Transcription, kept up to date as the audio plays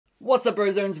What's up,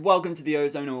 Ozones? Welcome to the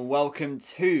Ozone and welcome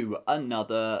to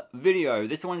another video.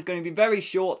 This one is going to be very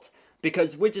short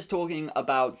because we're just talking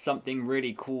about something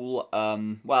really cool.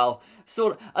 Well,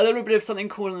 sort of a little bit of something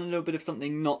cool and a little bit of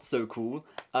something not so cool.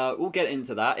 We'll get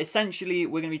into that. Essentially,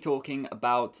 we're going to be talking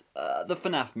about the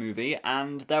FNAF movie,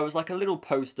 and there was like a little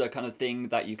poster kind of thing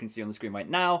that you can see on the screen right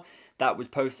now that was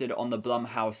posted on the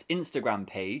Blumhouse Instagram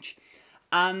page,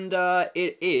 and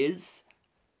it is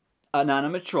an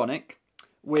animatronic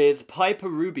with Piper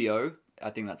Rubio,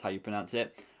 I think that's how you pronounce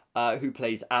it, who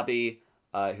plays Abby,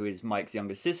 who is Mike's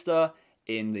younger sister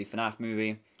in the FNAF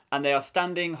movie. And they are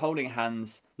standing, holding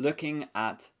hands, looking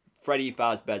at Freddy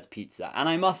Fazbear's pizza. And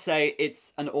I must say,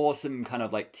 it's an awesome kind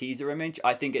of like teaser image.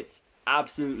 I think it's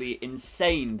absolutely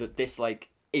insane that this like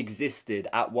existed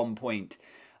at one point.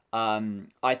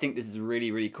 I think this is really,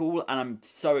 really cool. And I'm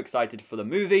so excited for the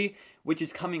movie, which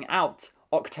is coming out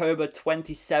October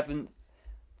 27th.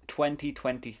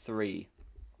 2023.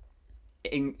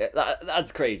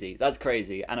 That's crazy. That's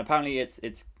crazy. And apparently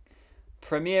it's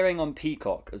premiering on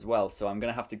Peacock as well. So I'm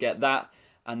gonna have to get that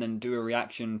and then do a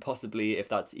reaction, possibly, if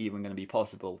that's even gonna be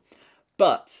possible.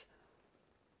 But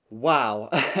wow.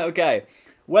 Okay,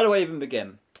 where do I even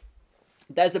begin?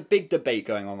 There's a big debate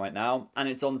going on right now, and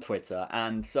it's on Twitter.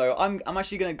 And so I'm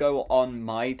actually gonna go on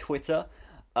my Twitter.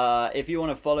 If you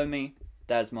want to follow me,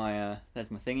 there's my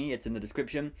thingy. It's in the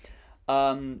description.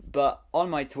 But on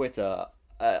my Twitter,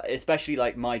 especially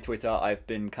like my Twitter, I've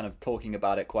been kind of talking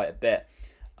about it quite a bit.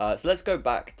 So let's go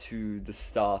back to the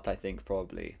start, I think,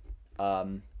 probably.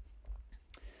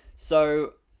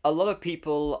 So a lot of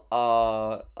people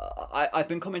are... I've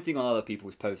been commenting on other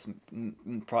people's posts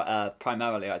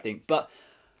primarily, I think. But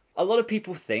a lot of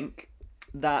people think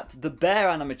that the bear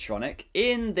animatronic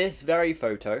in this very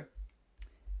photo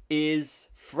is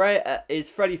Freddy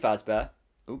Fazbear.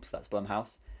 Oops, that's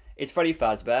Blumhouse. It's Freddy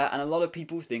Fazbear, and a lot of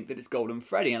people think that it's Golden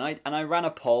Freddy. And I ran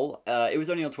a poll. It was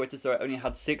only on Twitter, so it only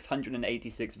had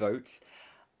 686 votes,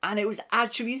 and it was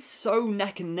actually so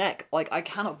neck and neck. Like, I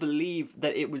cannot believe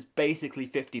that it was basically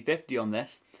 50-50 on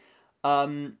this.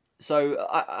 So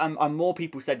I'm more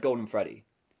people said Golden Freddy.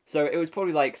 So it was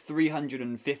probably like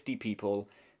 350 people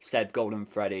said Golden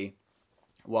Freddy,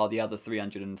 while the other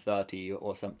 330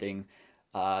 or something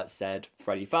said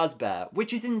Freddy Fazbear,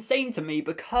 which is insane to me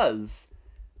because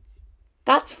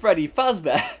that's Freddy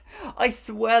Fazbear. I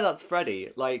swear that's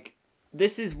Freddy. Like,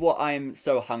 this is what I'm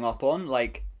so hung up on.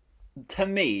 Like, to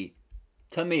me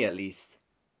at least,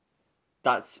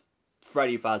 that's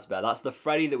Freddy Fazbear. That's the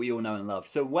Freddy that we all know and love.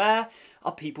 So where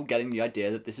are people getting the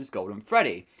idea that this is Golden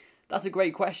Freddy? That's a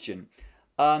great question.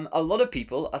 A lot of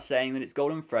people are saying that it's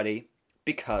Golden Freddy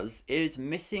because it is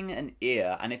missing an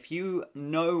ear. And if you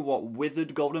know what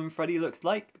Withered Golden Freddy looks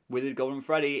like, Withered Golden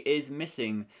Freddy is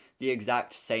missing the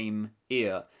exact same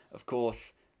ear. Of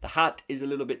course, the hat is a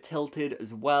little bit tilted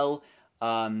as well.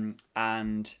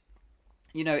 And,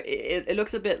 you know, it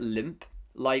looks a bit limp.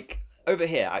 Like, over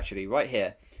here, actually, right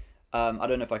here. I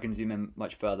don't know if I can zoom in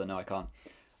much further. No, I can't.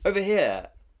 Over here,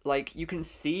 like, you can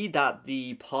see that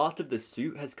the part of the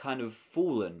suit has kind of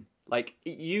fallen. Like,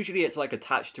 usually it's like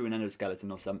attached to an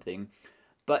endoskeleton or something,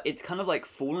 but it's kind of like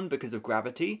fallen because of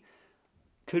gravity.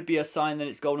 Could be a sign that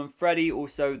it's Golden Freddy.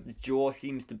 Also, the jaw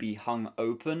seems to be hung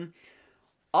open.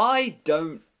 I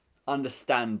don't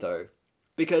understand, though,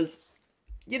 because,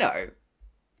 you know,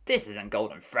 this isn't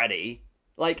Golden Freddy.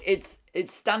 Like, it's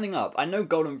standing up. I know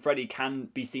Golden Freddy can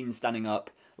be seen standing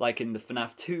up, like in the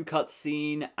FNAF 2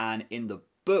 cutscene and in the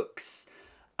books.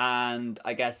 And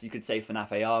I guess you could say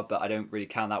FNAF AR, but I don't really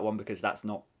count that one because that's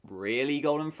not really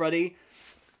Golden Freddy.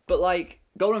 But, like,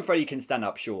 Golden Freddy can stand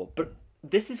up, sure. But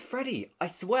this is Freddy, I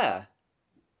swear.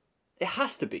 It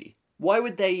has to be. Why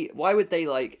would they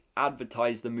like,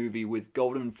 advertise the movie with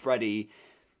Golden Freddy,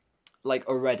 like,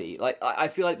 already? Like, I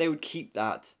feel like they would keep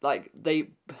that. Like, they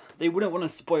wouldn't want to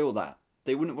spoil that.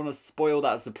 They wouldn't want to spoil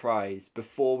that surprise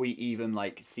before we even,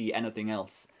 like, see anything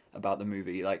else about the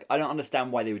movie. Like, I don't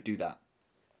understand why they would do that.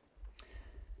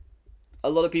 A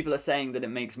lot of people are saying that it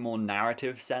makes more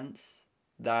narrative sense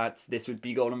that this would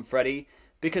be Golden Freddy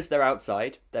because they're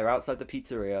outside. They're outside the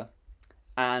pizzeria.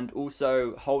 And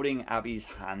also holding Abby's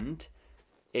hand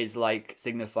is like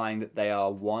signifying that they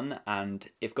are one. And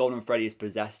if Golden Freddy is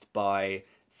possessed by,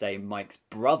 say, Mike's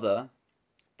brother,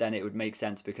 then it would make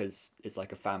sense because it's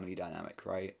like a family dynamic,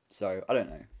 right? So, I don't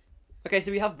know. Okay,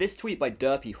 so we have this tweet by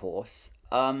Derpy Horse.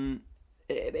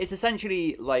 It's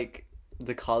essentially like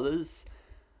the colours.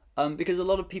 Because a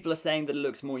lot of people are saying that it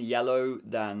looks more yellow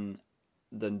than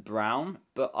brown,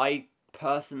 but I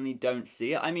personally don't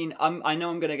see it. I mean, I know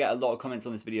I'm going to get a lot of comments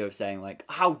on this video saying, like,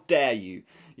 how dare you?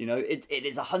 You know, it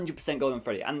is 100% Golden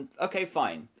Freddy. And, okay,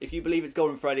 fine. If you believe it's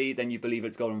Golden Freddy, then you believe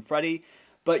it's Golden Freddy.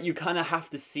 But you kind of have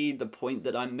to see the point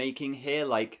that I'm making here.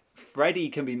 Like, Freddy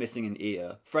can be missing an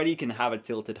ear. Freddy can have a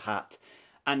tilted hat.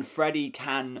 And Freddy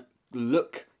can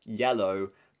look yellow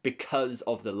because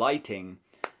of the lighting.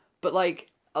 But, like,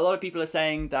 a lot of people are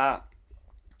saying that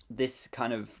this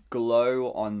kind of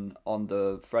glow on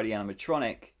the Freddy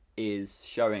animatronic is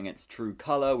showing its true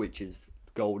color, which is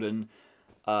golden.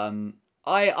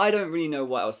 I don't really know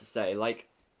what else to say. Like,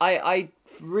 I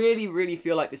really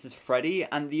feel like this is Freddy,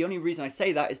 and the only reason I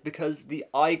say that is because the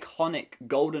iconic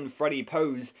Golden Freddy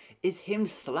pose is him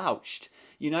slouched.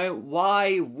 You know,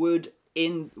 why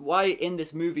in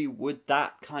this movie would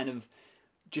that kind of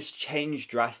just change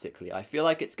drastically? I feel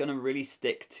like it's going to really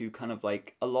stick to kind of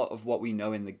like a lot of what we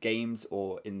know in the games,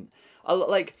 or in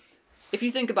like, if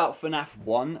you think about FNAF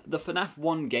 1, the FNAF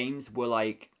 1 games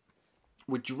were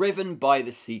driven by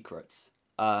the secrets.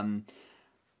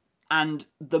 And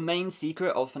the main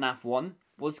secret of FNAF 1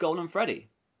 was Golden Freddy.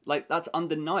 Like, that's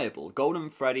undeniable. Golden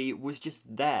Freddy was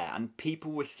just there, and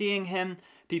people were seeing him,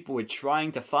 people were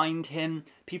trying to find him,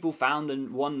 people found the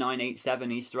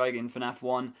 1987 Easter egg in FNAF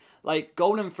 1. Like,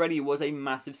 Golden Freddy was a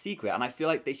massive secret, and I feel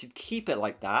like they should keep it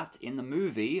like that in the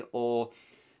movie, or...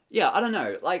 yeah, I don't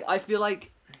know. Like, I feel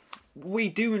like we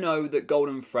do know that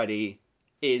Golden Freddy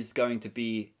is going to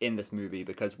be in this movie,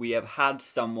 because we have had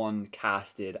someone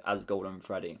casted as Golden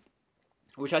Freddy.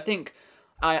 Which I think...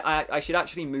 I should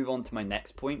actually move on to my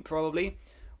next point, probably,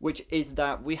 which is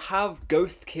that we have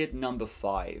Ghost Kid number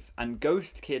 5, and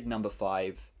Ghost Kid number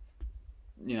 5,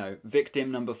 you know,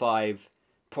 victim number 5,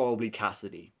 probably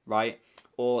Cassidy, right?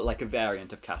 Or like a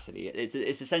variant of Cassidy. It's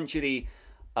essentially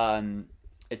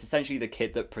the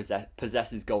kid that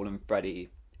possesses Golden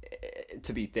Freddy,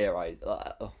 to be theorized.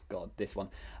 Oh god, this one.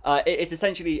 It's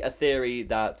essentially a theory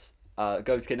that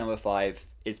Ghost Kid number 5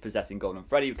 is possessing Golden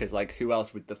Freddy, because, like, who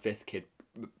else would the 5th kid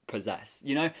possess,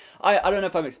 you know? I don't know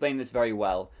if I'm explaining this very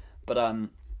well, but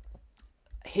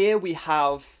here we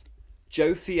have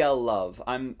Jophiel Love.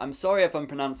 I'm sorry if I'm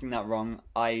pronouncing that wrong.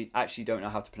 I actually don't know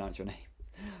how to pronounce your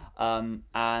name.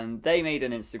 And they made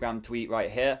an Instagram tweet right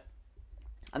here,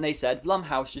 and they said,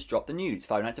 Blumhouse just dropped the news.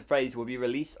 Five Nights at Freddy's will be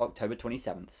released October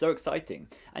 27th. So exciting.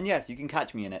 And yes, you can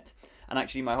catch me in it. And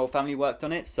actually, my whole family worked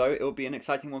on it, so it will be an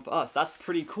exciting one for us. That's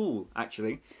pretty cool,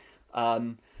 actually.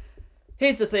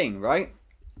 Here's the thing, right?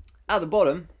 At the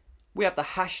bottom, we have the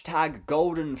hashtag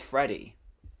Golden Freddy.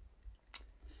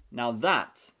 Now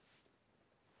that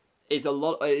is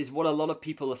what a lot of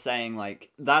people are saying,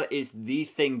 like, that is the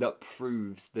thing that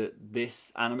proves that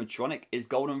this animatronic is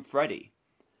Golden Freddy.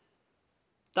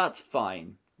 That's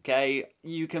fine, okay?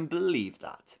 You can believe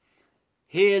that.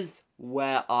 Here's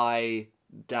where I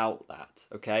doubt that,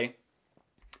 okay?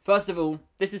 First of all,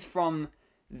 this is from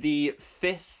the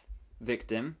 5th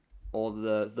victim, or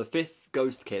the 5th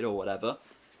ghost kid, or whatever.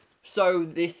 So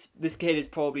this kid is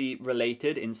probably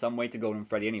related in some way to Golden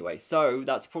Freddy anyway. So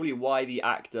that's probably why the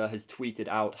actor has tweeted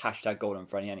out hashtag Golden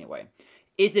Freddy anyway.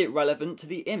 Is it relevant to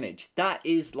the image? That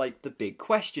is, like, the big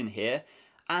question here.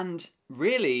 And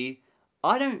really,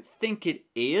 I don't think it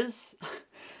is.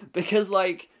 Because,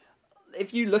 like,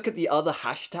 if you look at the other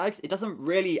hashtags, it doesn't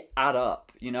really add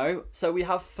up, you know? So we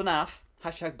have FNAF,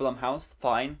 hashtag Blumhouse,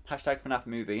 fine, hashtag FNAF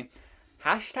movie,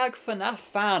 hashtag FNAF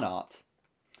fan art.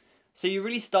 So you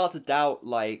really start to doubt,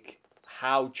 like,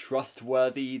 how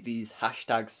trustworthy these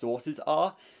hashtag sources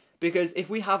are. Because if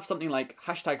we have something like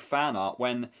hashtag fan art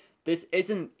when this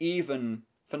isn't even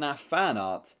FNAF fan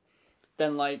art,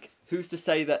 then, like, who's to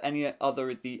say that any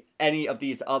of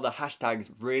these other hashtags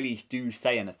really do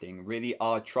say anything, really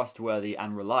are trustworthy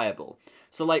and reliable?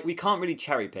 So, like, we can't really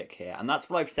cherry pick here, and that's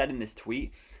what I've said in this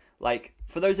tweet. Like,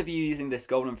 for those of you using this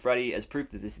Golden Freddy as proof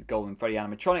that this is Golden Freddy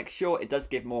animatronic, sure, it does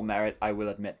give more merit, I will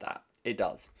admit that. It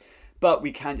does. But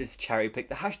we can't just cherry pick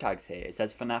the hashtags here. It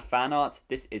says FNAF fan art,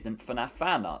 this isn't FNAF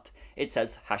fan art. It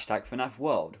says hashtag FNAF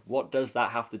world. What does that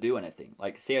have to do anything?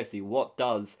 Like, seriously, what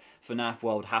does FNAF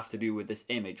world have to do with this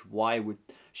image? Why would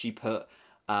she put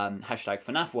hashtag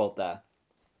FNAF world there?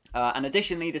 And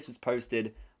additionally, this was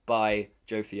posted by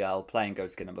Jophiel playing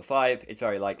Ghost Kid number 5. It's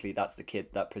very likely that's the kid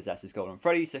that possesses Golden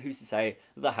Freddy, so who's to say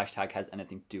that the hashtag has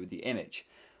anything to do with the image?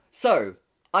 So,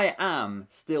 I am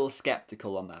still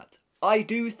skeptical on that. I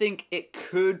do think it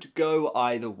could go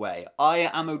either way. I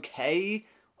am okay.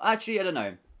 Actually, I don't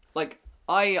know. Like,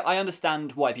 I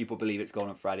understand why people believe it's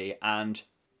Golden Freddy, and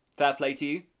fair play to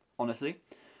you, honestly.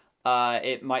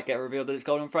 It might get revealed that it's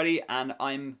Golden Freddy, and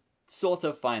I'm sort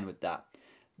of fine with that.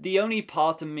 the only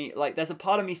part of me, like, there's a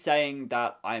part of me saying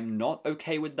that I'm not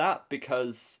okay with that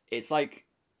because it's like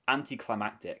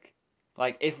anticlimactic.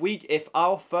 Like, if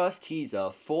our first teaser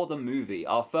for the movie,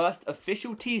 our first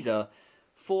official teaser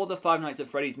for the Five Nights at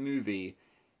Freddy's movie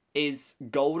is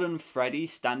Golden Freddy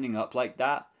standing up like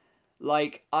that,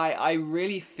 like, I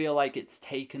really feel like it's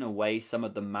taken away some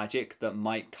of the magic that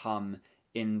might come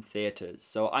in theaters.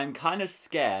 So I'm kind of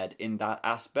scared in that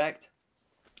aspect.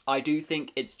 I do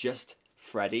think it's just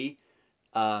Freddy.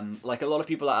 Like, a lot of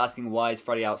people are asking, why is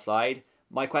Freddy outside?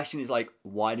 My question is, like,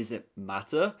 why does it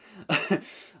matter?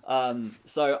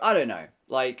 So I don't know.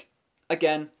 Like,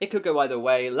 again, it could go either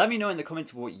way. Let me know in the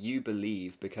comments what you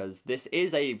believe, because this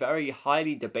is a very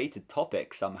highly debated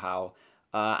topic somehow.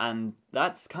 And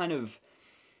that's kind of...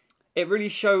 It really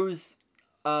shows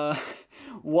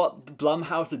what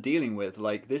Blumhouse are dealing with.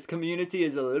 Like, this community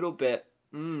is a little bit...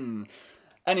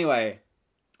 Anyway,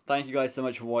 thank you guys so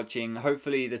much for watching.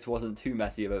 Hopefully this wasn't too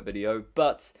messy of a video,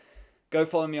 but go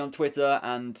follow me on Twitter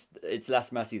and it's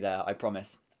less messy there, I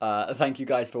promise. Thank you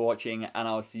guys for watching, and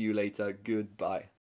I'll see you later. Goodbye.